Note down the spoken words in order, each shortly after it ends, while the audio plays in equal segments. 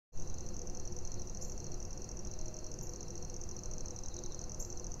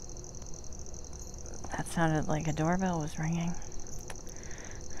That sounded like a doorbell was ringing.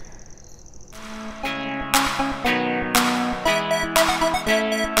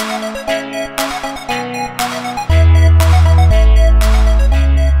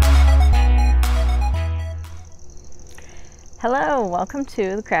 Hello, welcome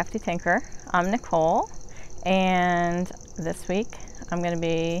to the Crafty Tinker. I'm Nicole, and this week I'm going to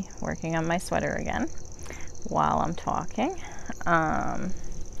be working on my sweater again while I'm talking.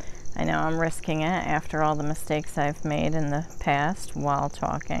 I know I'm risking it after all the mistakes I've made in the past while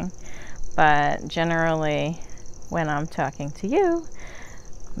talking, but generally when I'm talking to you,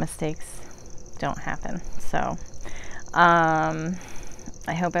 mistakes don't happen. So I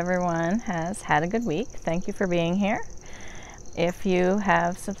hope everyone has had a good week. Thank you for being here. If you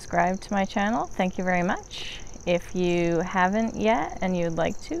have subscribed to my channel, thank you very much. If you haven't yet and you'd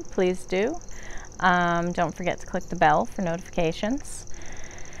like to, please do. Don't forget to click the bell for notifications.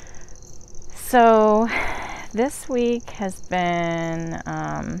 So this week has been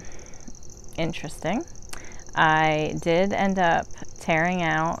interesting. I did end up tearing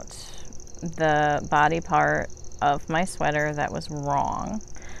out the body part of my sweater that was wrong.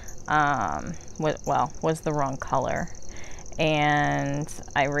 Was the wrong color. And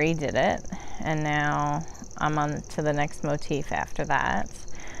I redid it, and now I'm on to the next motif after that.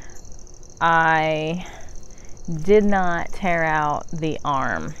 I did not tear out the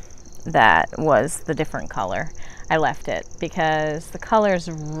arm that was the different color. I left it because the colors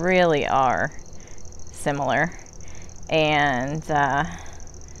really are similar. And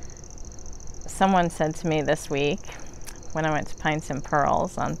someone said to me this week when I went to Pints and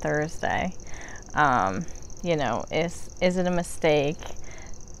Pearls on Thursday, you know, is it a mistake?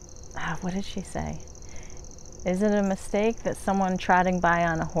 What did she say? Is it a mistake that someone trotting by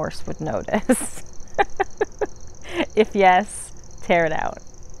on a horse would notice? If yes, tear it out.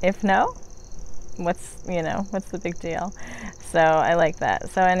 If no, what's the big deal? So I like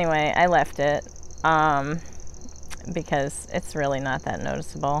that. So anyway, I left it because it's really not that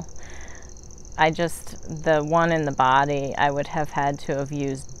noticeable. The one in the body, I would have had to have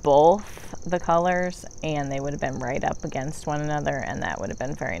used both the colors, and they would have been right up against one another, and that would have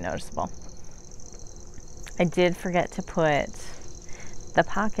been very noticeable. I did forget to put the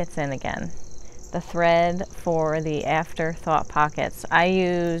pockets in again. The thread for the afterthought pockets. I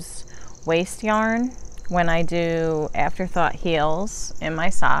use waste yarn when I do afterthought heels in my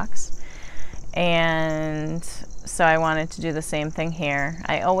socks, and so I wanted to do the same thing here.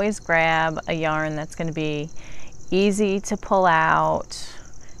 I always grab a yarn that's going to be easy to pull out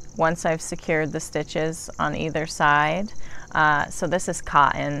once I've secured the stitches on either side. So this is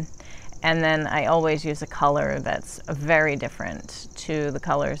cotton, and then I always use a color that's very different to the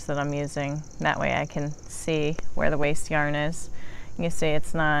colors that I'm using. That way I can see where the waste yarn is. You see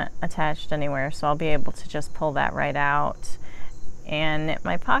it's not attached anywhere, so I'll be able to just pull that right out and knit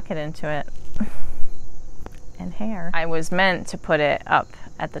my pocket into it. And hair. I was meant to put it up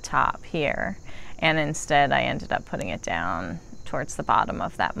at the top here, and instead I ended up putting it down towards the bottom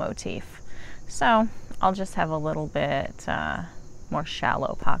of that motif. So I'll just have a little bit more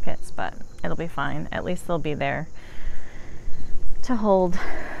shallow pockets, but it'll be fine. At least they'll be there to hold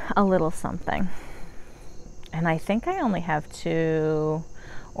a little something. And I think I only have 2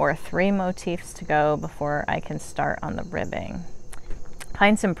 or 3 motifs to go before I can start on the ribbing.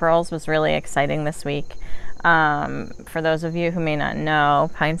 Pints and Pearls was really exciting this week. For those of you who may not know,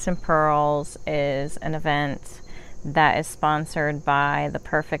 Pints and Pearls is an event that is sponsored by the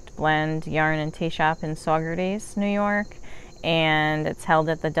Perfect Blend Yarn and Tea Shop in Saugerties, New York, and it's held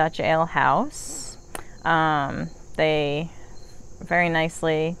at the Dutch Ale House. They very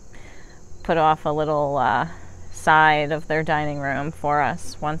nicely put off a little side of their dining room for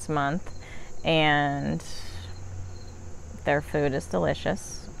us once a month, and their food is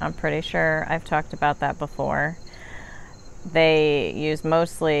delicious. I'm pretty sure I've talked about that before. They use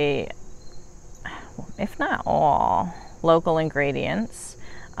mostly, if not all, local ingredients.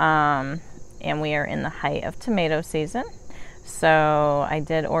 And we are in the height of tomato season. So I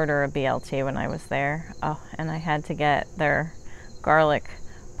did order a BLT when I was there. Oh, and I had to get their garlic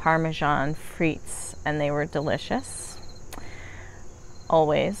Parmesan frites, and they were delicious.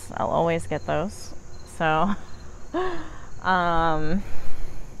 Always. I'll always get those. So,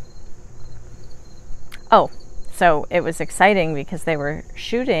 so it was exciting because they were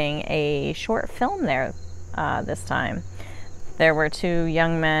shooting a short film there this time. There were 2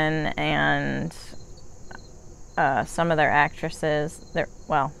 young men and some of their actresses.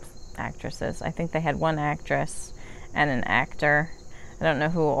 Actresses. I think they had 1 actress and an actor. I don't know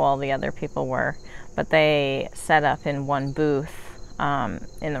who all the other people were, but they set up in one booth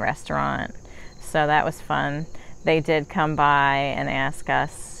in the restaurant. So that was fun. They did come by and ask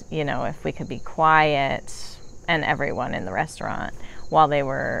us, you know, if we could be quiet, and everyone in the restaurant, while they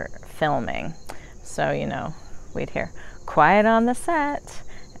were filming. So, you know, we'd hear quiet on the set,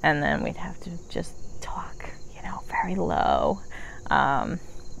 and then we'd have to just talk, you know, very low.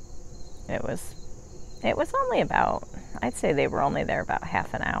 It was only about, I'd say they were only there about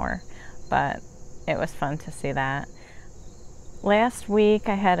half an hour, but it was fun to see that. Last week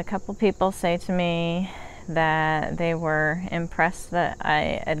I had a couple people say to me that they were impressed that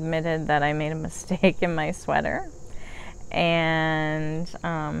I admitted that I made a mistake in my sweater, and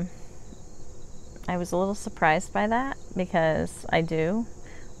I was a little surprised by that, because I do.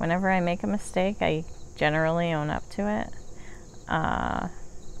 Whenever I make a mistake, I generally own up to it. I'm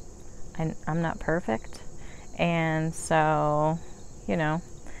not perfect, and so, you know,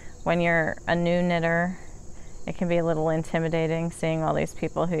 when you're a new knitter, it can be a little intimidating seeing all these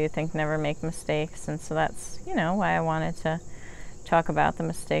people who you think never make mistakes, and so that's, you know, why I wanted to talk about the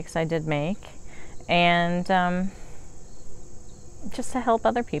mistakes I did make, and just to help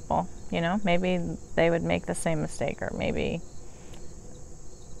other people, you know, maybe they would make the same mistake, or maybe,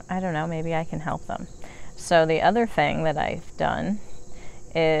 I don't know, maybe I can help them. So the other thing that I've done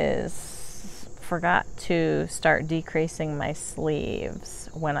is forgot to start decreasing my sleeves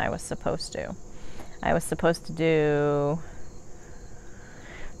when I was supposed to. I was supposed to do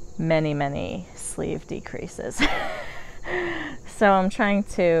many sleeve decreases. So I'm trying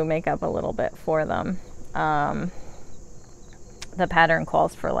to make up a little bit for them. The pattern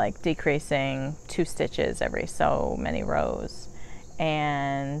calls for like decreasing 2 stitches every so many rows,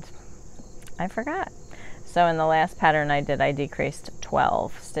 and I forgot. So in the last pattern I did, I decreased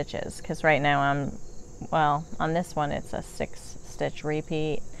 12 stitches, because right now on this one it's a 6-stitch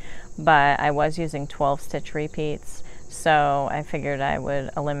repeat, but I was using 12-stitch repeats, so I figured I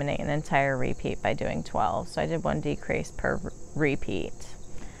would eliminate an entire repeat by doing 12. So I did 1 decrease per repeat.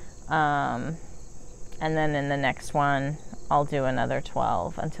 And then in the next one, I'll do another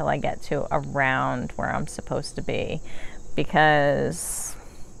 12 until I get to around where I'm supposed to be, because,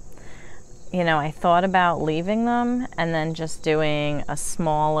 you know, I thought about leaving them and then just doing a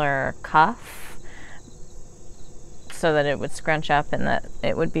smaller cuff so that it would scrunch up and that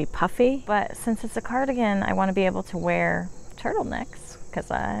it would be puffy. But since it's a cardigan, I want to be able to wear turtlenecks,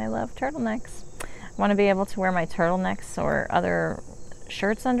 because I love turtlenecks. I want to be able to wear my turtlenecks or other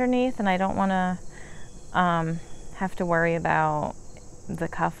shirts underneath, and I don't want to have to worry about the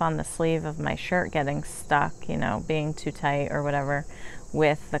cuff on the sleeve of my shirt getting stuck, you know, being too tight or whatever,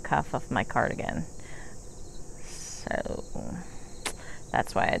 with the cuff of my cardigan. So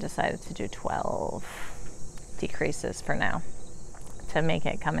that's why I decided to do 12 decreases for now, to make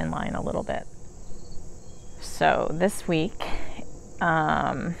it come in line a little bit. So this week,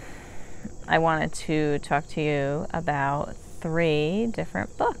 I wanted to talk to you about 3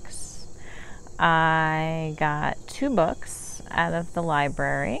 different books. I got 2 books out of the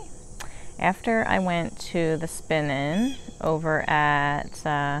library. After I went to the spin-in over at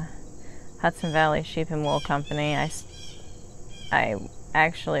Hudson Valley Sheep and Wool Company, I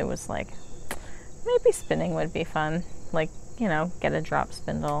actually was like, maybe spinning would be fun. Like, you know, get a drop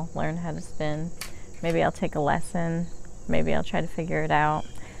spindle, learn how to spin. Maybe I'll take a lesson. Maybe I'll try to figure it out.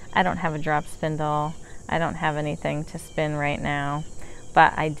 I don't have a drop spindle. I don't have anything to spin right now.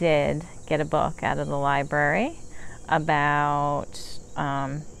 But I did get a book out of the library about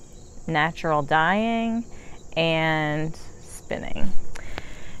natural dyeing and spinning.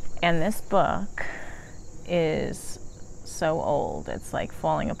 And this book is so old, it's like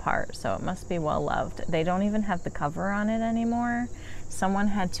falling apart, so it must be well loved. They don't even have the cover on it anymore. Someone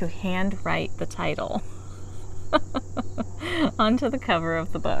had to hand write the title onto the cover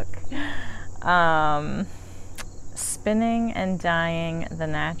of the book. Spinning and dyeing the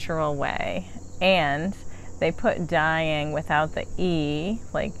natural way. And they put dyeing without the E,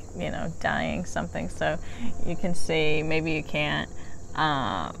 like, you know, dyeing something. So you can see, maybe you can't,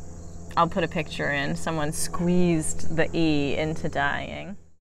 I'll put a picture in. Someone squeezed the E into dyeing.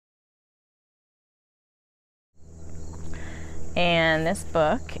 And this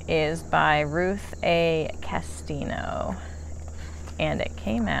book is by Ruth A. Castino. And it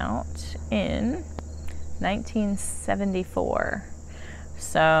came out in 1974.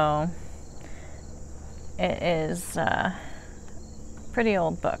 So it is a pretty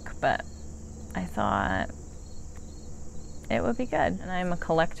old book, but I thought it would be good. And I'm a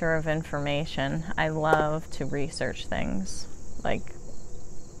collector of information. I love to research things, like,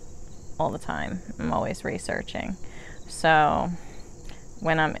 all the time. I'm always researching. So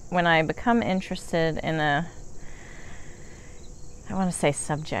when I become interested in a, I want to say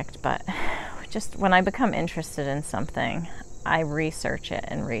subject, but just when I become interested in something, I research it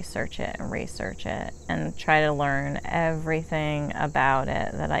and research it and research it and try to learn everything about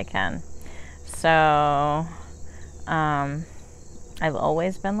it that I can. So I've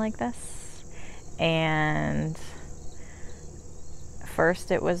always been like this. And first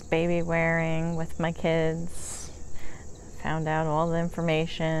it was baby wearing with my kids. Found out all the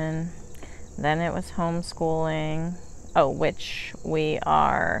information. Then it was homeschooling. Which we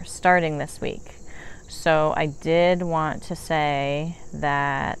are starting this week. So I did want to say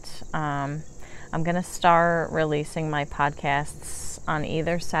that I'm going to start releasing my podcasts on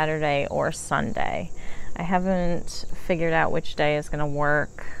either Saturday or Sunday. I haven't figured out which day is going to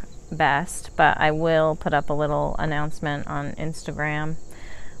work best, but I will put up a little announcement on Instagram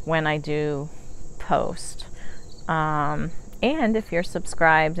when I do post. And if you're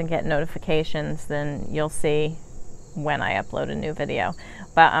subscribed and get notifications, then you'll see when I upload a new video.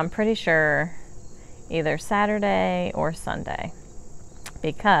 But I'm pretty sure either Saturday or Sunday,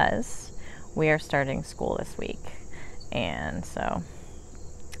 because we are starting school this week, and so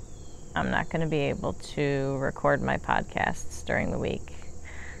I'm not going to be able to record my podcasts during the week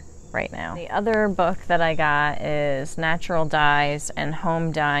right now. The other book that I got is Natural Dyes and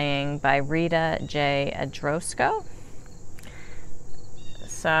Home Dyeing by Rita J. Adrosko.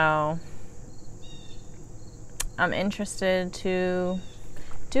 So I'm interested to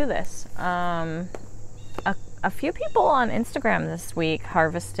do this. A few people on Instagram this week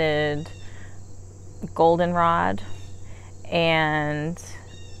harvested goldenrod, and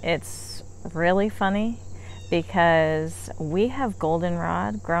it's really funny because we have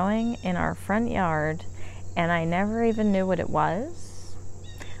goldenrod growing in our front yard, and I never even knew what it was.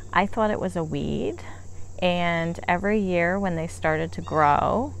 I thought it was a weed, and every year when they started to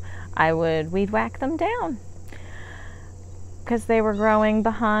grow, I would weed whack them down because they were growing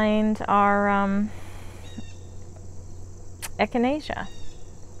behind our echinacea.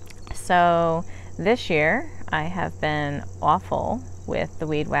 So this year I have been awful with the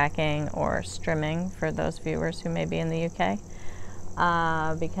weed whacking or strimming for those viewers who may be in the UK,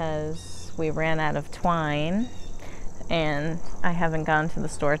 because we ran out of twine and I haven't gone to the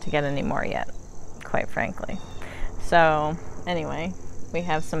store to get any more yet, quite frankly. So anyway, we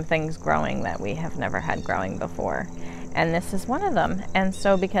have some things growing that we have never had growing before, and this is one of them. And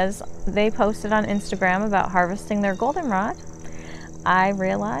so because they posted on Instagram about harvesting their goldenrod, I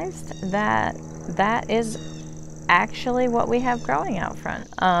realized that that is actually what we have growing out front.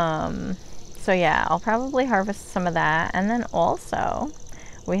 So yeah, I'll probably harvest some of that. And then also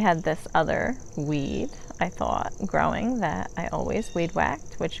we had this other weed, I thought, growing that I always weed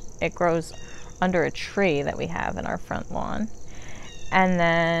whacked, which it grows under a tree that we have in our front lawn. And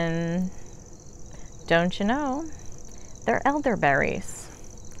then, don't you know, they're elderberries,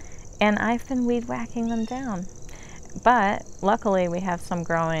 and I've been weed whacking them down. But luckily we have some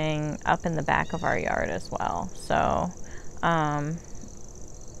growing up in the back of our yard as well. So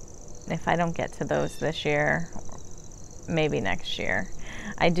if I don't get to those this year, maybe next year.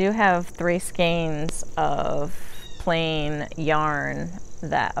 I do have 3 skeins of plain yarn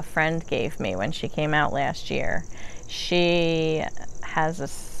that a friend gave me when she came out last year. She has a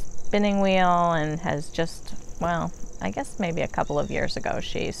spinning wheel and has just, well, I guess maybe a couple of years ago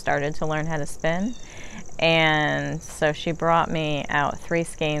she started to learn how to spin. And so she brought me out 3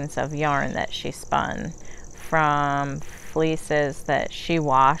 skeins of yarn that she spun from fleeces that she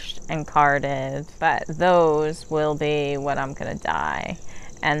washed and carded. But those will be what I'm going to dye.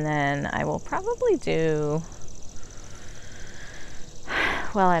 And then I will probably do,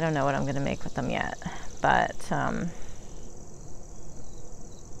 well, I don't know what I'm going to make with them yet. But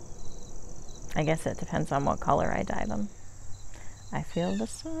I guess it depends on what color I dye them. I feel the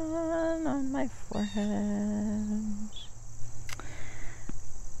sun on my forehead.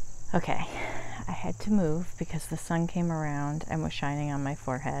 Okay, I had to move because the sun came around and was shining on my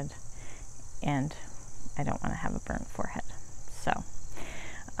forehead, and I don't want to have a burnt forehead. So,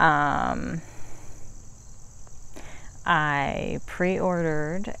 I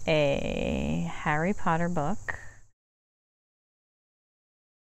pre-ordered a Harry Potter book.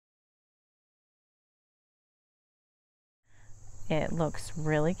 It looks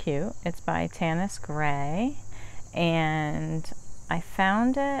really cute. It's by Tanis Gray, and I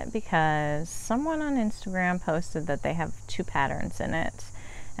found it because someone on Instagram posted that they have 2 patterns in it,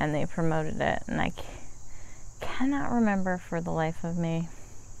 and they promoted it, and I cannot remember for the life of me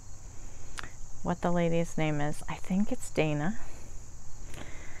what the lady's name is. I think it's Dana.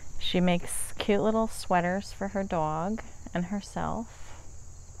 She makes cute little sweaters for her dog and herself,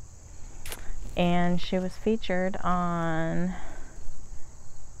 and she was featured on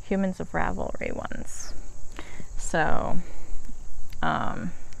Humans of Ravelry ones. So,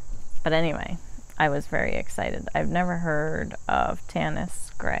 but anyway, I was very excited. I've never heard of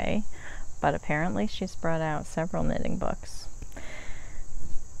Tanis Gray, but apparently she's brought out several knitting books.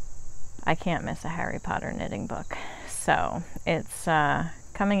 I can't miss a Harry Potter knitting book. So it's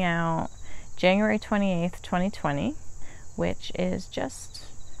coming out January 28th, 2020, which is just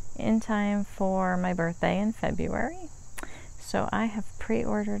in time for my birthday in February. So I have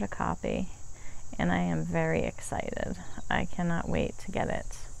pre-ordered a copy and I am very excited. I cannot wait to get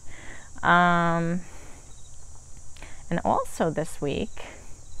it. And also this week,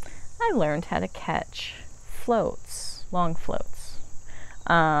 I learned how to catch floats, long floats.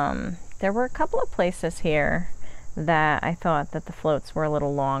 There were a couple of places here that I thought that the floats were a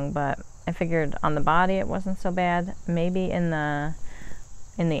little long, but I figured on the body it wasn't so bad. Maybe in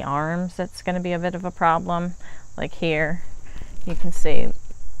the arms it's going to be a bit of a problem. Like here, you can see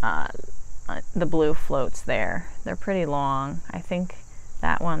the blue floats there. They're pretty long. I think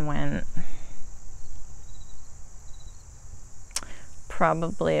that one went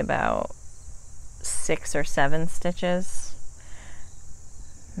probably about 6 or 7 stitches.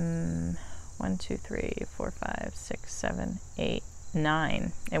 1, 2, 3, 4, 5, 6, 7, 8,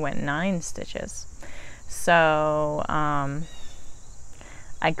 9. It went 9 stitches. So I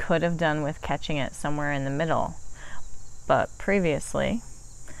could have done with catching it somewhere in the middle, but previously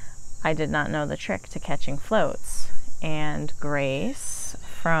I did not know the trick to catching floats. And Grace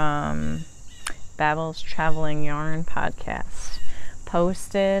from Babbles Traveling Yarn Podcast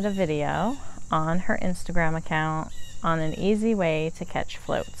posted a video on her Instagram account on an easy way to catch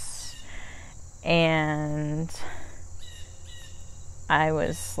floats. And I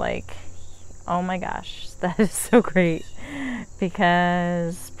was like, oh my gosh, that is so great.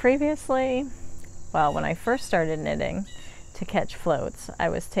 Because previously, well, when I first started knitting, to catch floats, I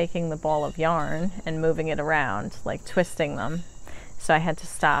was taking the ball of yarn and moving it around, like twisting them. So I had to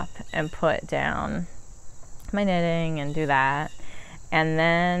stop and put down my knitting and do that. And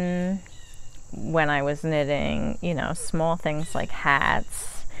then when I was knitting, you know, small things like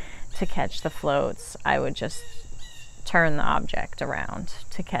hats to catch the floats, I would just turn the object around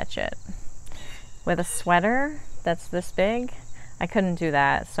to catch it. With a sweater that's this big, I couldn't do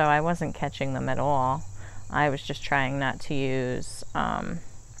that, so I wasn't catching them at all. I was just trying not to use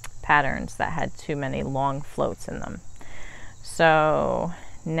patterns that had too many long floats in them. So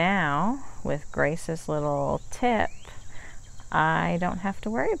now, with Grace's little tip, I don't have to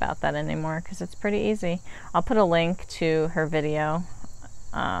worry about that anymore because it's pretty easy. I'll put a link to her video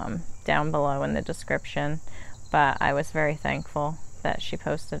down below in the description, but I was very thankful that she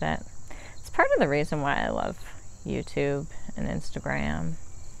posted it. It's part of the reason why I love YouTube and Instagram,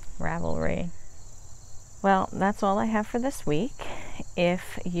 Ravelry. Well, that's all I have for this week.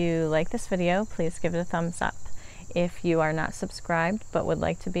 If you like this video, please give it a thumbs up. If you are not subscribed but would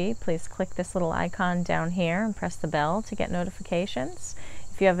like to be, please click this little icon down here and press the bell to get notifications.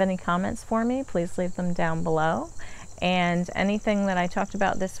 If you have any comments for me, please leave them down below. And anything that I talked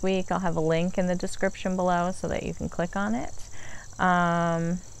about this week, I'll have a link in the description below so that you can click on it.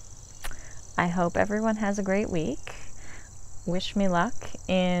 I hope everyone has a great week. Wish me luck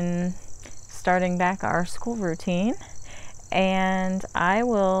in starting back our school routine, and I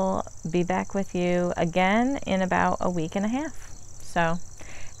will be back with you again in about a week and a half. So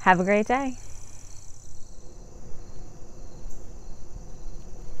have a great day.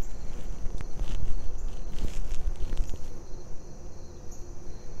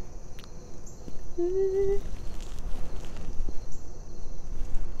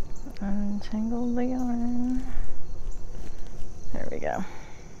 Untangle the yarn. There we go.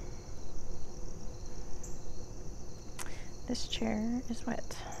 This chair is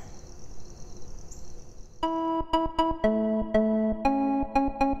wet.